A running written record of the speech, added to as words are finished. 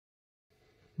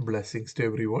Blessings to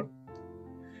everyone.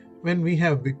 When we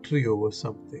have victory over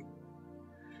something,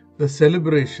 the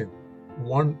celebration,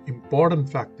 one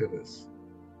important factor is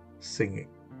singing.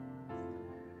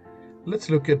 Let's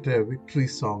look at a victory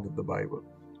song in the Bible.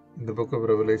 In the book of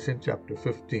Revelation, chapter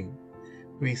 15,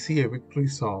 we see a victory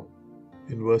song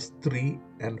in verse 3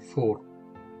 and 4.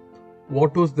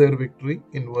 What was their victory?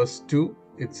 In verse 2,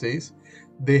 it says,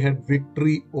 they had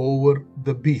victory over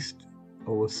the beast,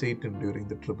 over Satan during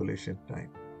the tribulation time.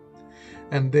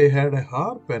 And they had a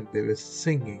harp and they were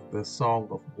singing the song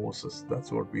of Moses.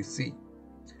 That's what we see.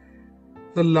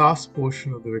 The last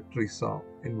portion of the victory song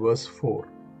in verse 4,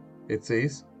 it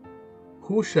says,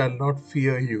 who shall not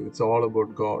fear you? It's all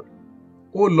about God.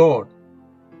 O Lord,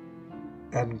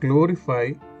 and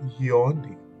glorify your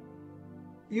name.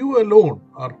 You alone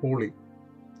are holy.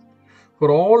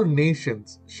 For all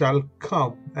nations shall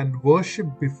come and worship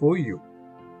before you,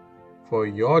 for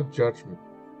your judgment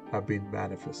have been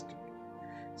manifested.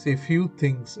 Say a few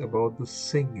things about the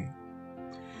singing.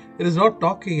 It is not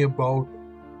talking about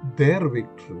their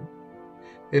victory.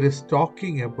 It is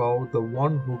talking about the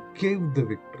one who gave the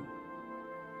victory.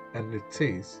 And it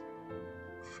says,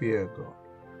 fear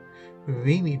God.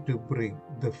 We need to bring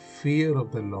the fear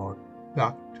of the Lord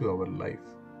back to our life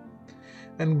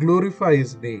and glorify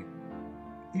His name.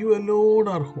 You alone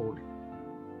are holy.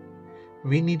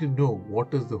 We need to know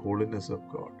what is the holiness of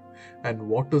God and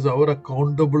what is our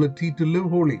accountability to live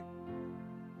holy.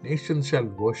 Nations shall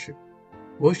worship.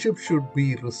 Worship should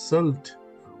be a result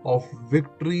of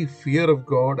victory, fear of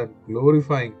God, and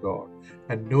glorifying God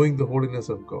and knowing the holiness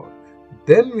of God.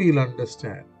 Then we'll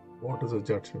understand what is the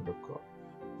judgment of God.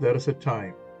 There is a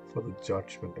time for the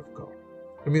judgment of God.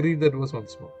 Let me read that verse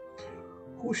once more.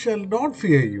 Who shall not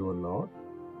fear you, O Lord,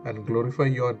 and glorify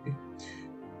your name?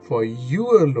 For you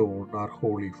alone are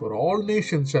holy, for all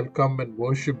nations shall come and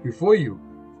worship before you,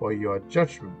 for your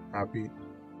judgment have been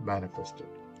manifested.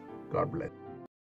 God bless.